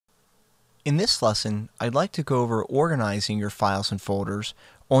In this lesson, I'd like to go over organizing your files and folders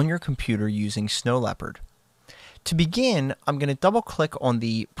on your computer using Snow Leopard. To begin, I'm going to double-click on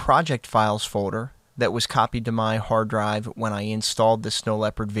the Project Files folder that was copied to my hard drive when I installed the Snow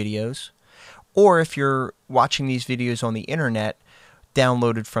Leopard videos, or if you're watching these videos on the internet,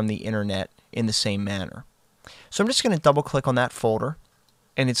 downloaded from the internet in the same manner. So I'm just going to double-click on that folder,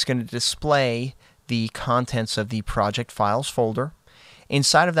 and it's going to display the contents of the Project Files folder.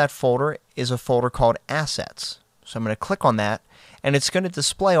 Inside of that folder is a folder called Assets. So I'm going to click on that, and it's going to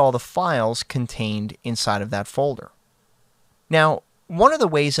display all the files contained inside of that folder. Now, one of the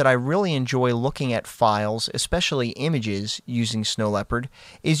ways that I really enjoy looking at files, especially images, using Snow Leopard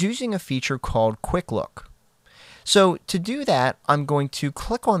is using a feature called Quick Look. So to do that, I'm going to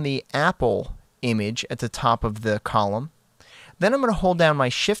click on the Apple image at the top of the column. Then I'm going to hold down my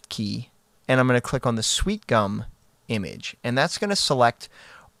Shift key, and I'm going to click on the Sweet Gum image, and that's going to select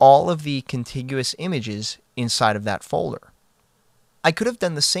all of the contiguous images inside of that folder. I could have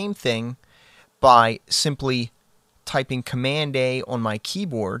done the same thing by simply typing Command A on my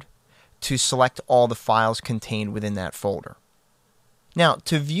keyboard to select all the files contained within that folder. Now,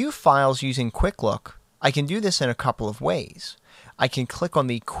 to view files using Quick Look, I can do this in a couple of ways. I can click on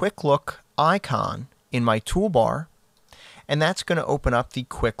the Quick Look icon in my toolbar, and that's going to open up the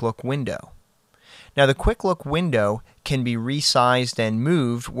Quick Look window. Now, the Quick Look window can be resized and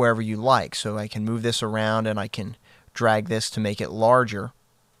moved wherever you like. So I can move this around and I can drag this to make it larger.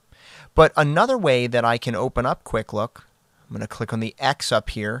 But another way that I can open up Quick Look, I'm going to click on the X up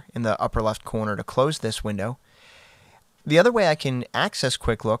here in the upper left corner to close this window. The other way I can access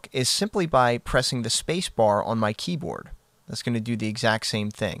Quick Look is simply by pressing the space bar on my keyboard. That's going to do the exact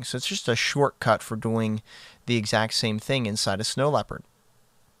same thing. So it's just a shortcut for doing the exact same thing inside of Snow Leopard.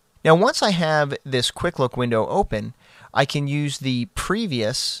 Now, once I have this Quick Look window open, I can use the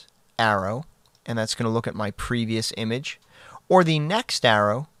previous arrow, and that's going to look at my previous image, or the next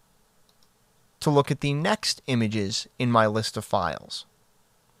arrow to look at the next images in my list of files.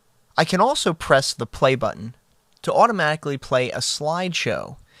 I can also press the play button to automatically play a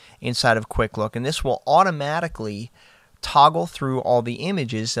slideshow inside of Quick Look, and this will automatically toggle through all the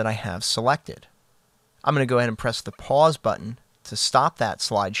images that I have selected. I'm going to go ahead and press the pause button to stop that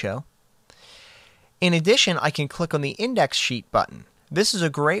slideshow. In addition, I can click on the Index Sheet button. This is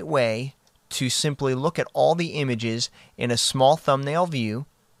a great way to simply look at all the images in a small thumbnail view,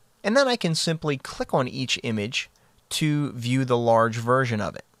 and then I can simply click on each image to view the large version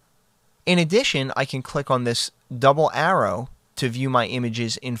of it. In addition, I can click on this double arrow to view my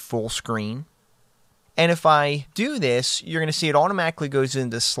images in full screen. And if I do this, you're going to see it automatically goes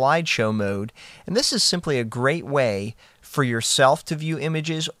into slideshow mode, and this is simply a great way for yourself to view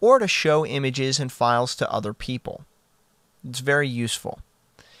images or to show images and files to other people. It's very useful.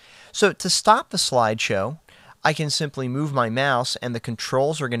 So to stop the slideshow, I can simply move my mouse and the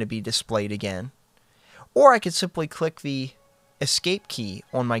controls are going to be displayed again, or I could simply click the Escape key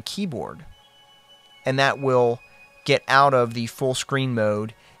on my keyboard, and that will get out of the full screen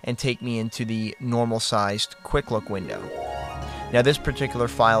mode and take me into the normal sized Quick Look window. Now, this particular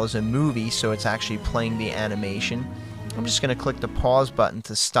file is a movie, so it's actually playing the animation. I'm just going to click the pause button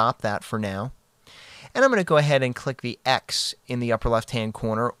to stop that for now. And I'm going to go ahead and click the X in the upper left hand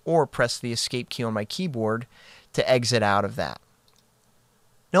corner or press the Escape key on my keyboard to exit out of that.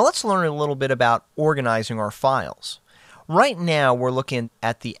 Now let's learn a little bit about organizing our files. Right now we're looking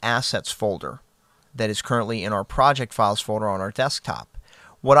at the Assets folder that is currently in our Project Files folder on our desktop.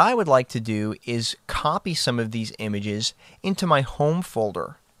 What I would like to do is copy some of these images into my Home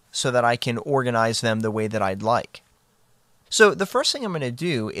folder so that I can organize them the way that I'd like. So the first thing I'm going to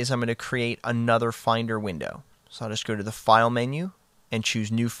do is I'm going to create another Finder window. So I'll just go to the File menu and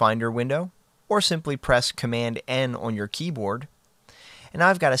choose New Finder window, or simply press Command N on your keyboard. And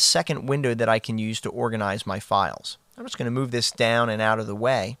I've got a second window that I can use to organize my files. I'm just going to move this down and out of the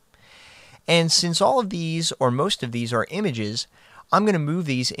way. And since all of these, or most of these, are images, I'm going to move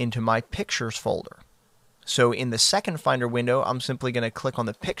these into my Pictures folder. So in the second Finder window, I'm simply going to click on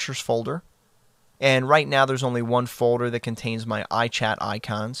the Pictures folder. And right now there's only one folder that contains my iChat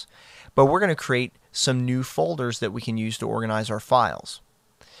icons. But we're going to create some new folders that we can use to organize our files.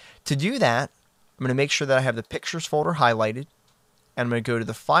 To do that, I'm going to make sure that I have the Pictures folder highlighted. And I'm going to go to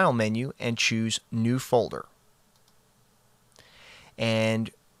the File menu and choose New Folder.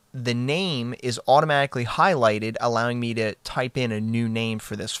 And the name is automatically highlighted, allowing me to type in a new name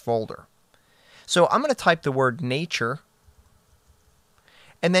for this folder. So I'm going to type the word nature,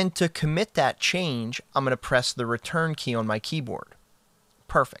 and then to commit that change, I'm going to press the return key on my keyboard.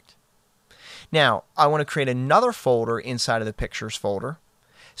 Perfect. Now, I want to create another folder inside of the Pictures folder.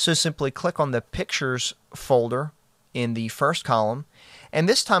 So simply click on the Pictures folder in the first column, and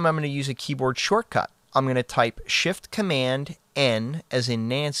this time I'm going to use a keyboard shortcut. I'm going to type Shift-Command-N as in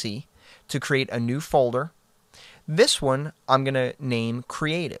Nancy to create a new folder. This one I'm going to name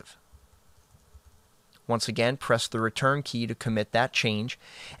Creative. Once again, press the return key to commit that change.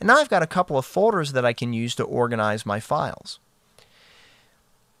 And now I've got a couple of folders that I can use to organize my files.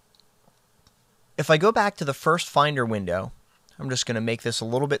 If I go back to the first Finder window, I'm just going to make this a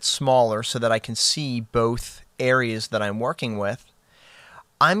little bit smaller so that I can see both areas that I'm working with.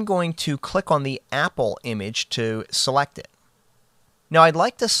 I'm going to click on the Apple image to select it. Now I'd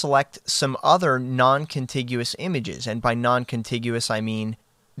like to select some other non-contiguous images, and by non-contiguous I mean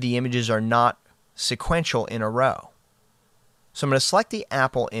the images are not sequential in a row. So I'm going to select the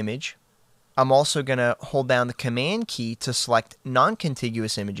Apple image. I'm also going to hold down the Command key to select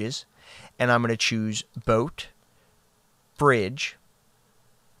non-contiguous images, and I'm going to choose Boat, Bridge,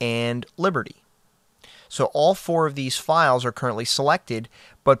 and Liberty. So all four of these files are currently selected,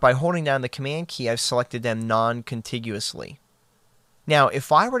 but by holding down the Command key I've selected them non-contiguously. Now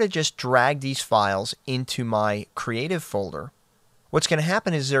if I were to just drag these files into my Creative folder, what's going to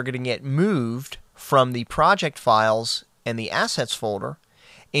happen is they're going to get moved from the project files and the assets folder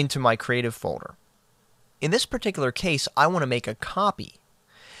into my Creative folder. In this particular case, I want to make a copy.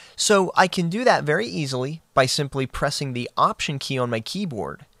 So I can do that very easily by simply pressing the Option key on my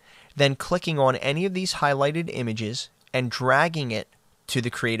keyboard, then clicking on any of these highlighted images and dragging it to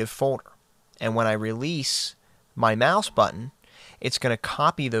the Creative folder. And when I release my mouse button, it's going to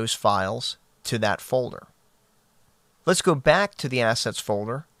copy those files to that folder. Let's go back to the Assets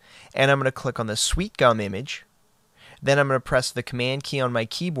folder, and I'm going to click on the Sweet Gum image. Then I'm going to press the Command key on my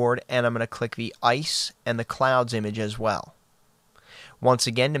keyboard, and I'm going to click the Ice and the Clouds image as well. Once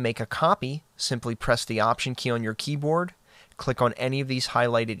again, to make a copy, simply press the Option key on your keyboard, click on any of these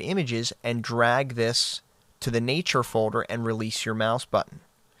highlighted images, and drag this to the Nature folder and release your mouse button.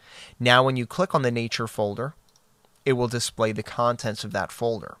 Now when you click on the Nature folder, it will display the contents of that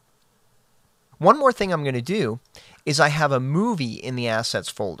folder. One more thing I'm going to do is I have a movie in the Assets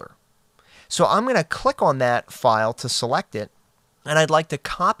folder. So I'm going to click on that file to select it, and I'd like to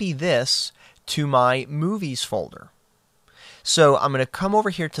copy this to my Movies folder. So I'm going to come over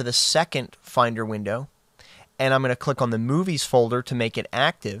here to the second Finder window, and I'm going to click on the Movies folder to make it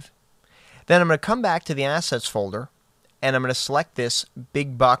active. Then I'm going to come back to the Assets folder, and I'm going to select this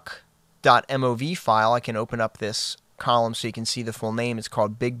bigbuck.mov file. I can open up this column so you can see the full name. It's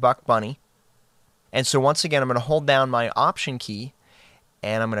called Big Buck Bunny. And so once again, I'm going to hold down my Option key,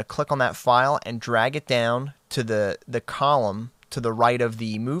 and I'm going to click on that file and drag it down to the column to the right of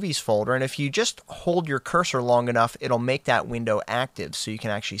the Movies folder. And if you just hold your cursor long enough, it'll make that window active so you can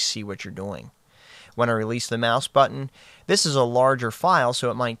actually see what you're doing. When I release the mouse button, this is a larger file,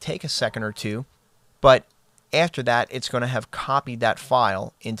 so it might take a second or two, but after that, it's going to have copied that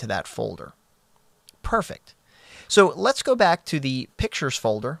file into that folder. Perfect. So let's go back to the Pictures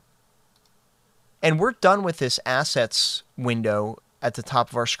folder. And we're done with this Assets window at the top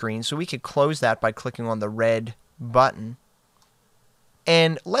of our screen, so we could close that by clicking on the red button.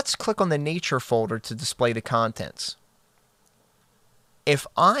 And let's click on the Nature folder to display the contents. If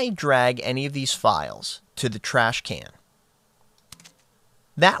I drag any of these files to the trash can,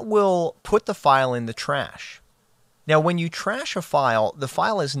 that will put the file in the trash. Now when you trash a file, the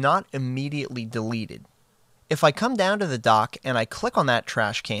file is not immediately deleted. If I come down to the dock and I click on that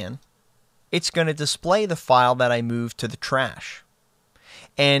trash can, it's going to display the file that I moved to the trash.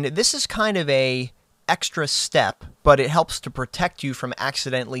 And this is kind of a extra step, but it helps to protect you from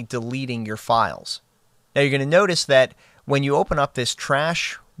accidentally deleting your files. Now you're going to notice that when you open up this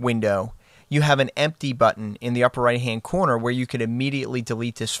trash window, you have an empty button in the upper right hand corner where you can immediately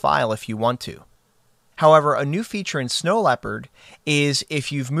delete this file if you want to. However, a new feature in Snow Leopard is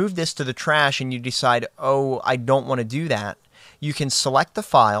if you've moved this to the trash and you decide, oh, I don't want to do that, you can select the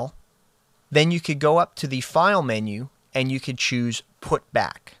file. Then you could go up to the File menu and you could choose Put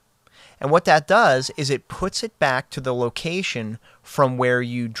Back. And what that does is it puts it back to the location from where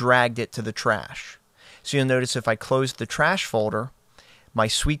you dragged it to the trash. So you'll notice if I close the trash folder, my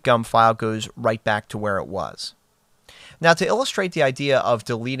Sweet Gum file goes right back to where it was. Now to illustrate the idea of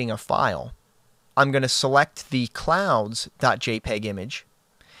deleting a file, I'm going to select the clouds.jpg image,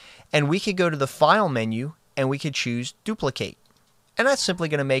 and we could go to the File menu and we could choose Duplicate. And that's simply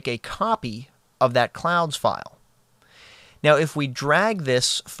going to make a copy of that clouds file. Now if we drag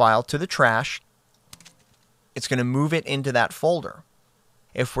this file to the trash, it's going to move it into that folder.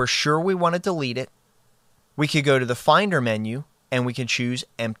 If we're sure we want to delete it, we could go to the Finder menu and we can choose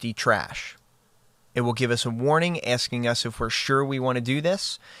Empty Trash. It will give us a warning asking us if we're sure we want to do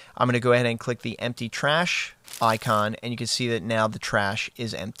this. I'm going to go ahead and click the empty trash icon, and you can see that now the trash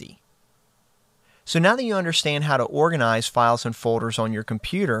is empty. So now that you understand how to organize files and folders on your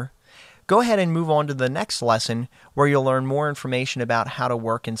computer, go ahead and move on to the next lesson where you'll learn more information about how to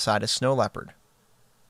work inside of Snow Leopard.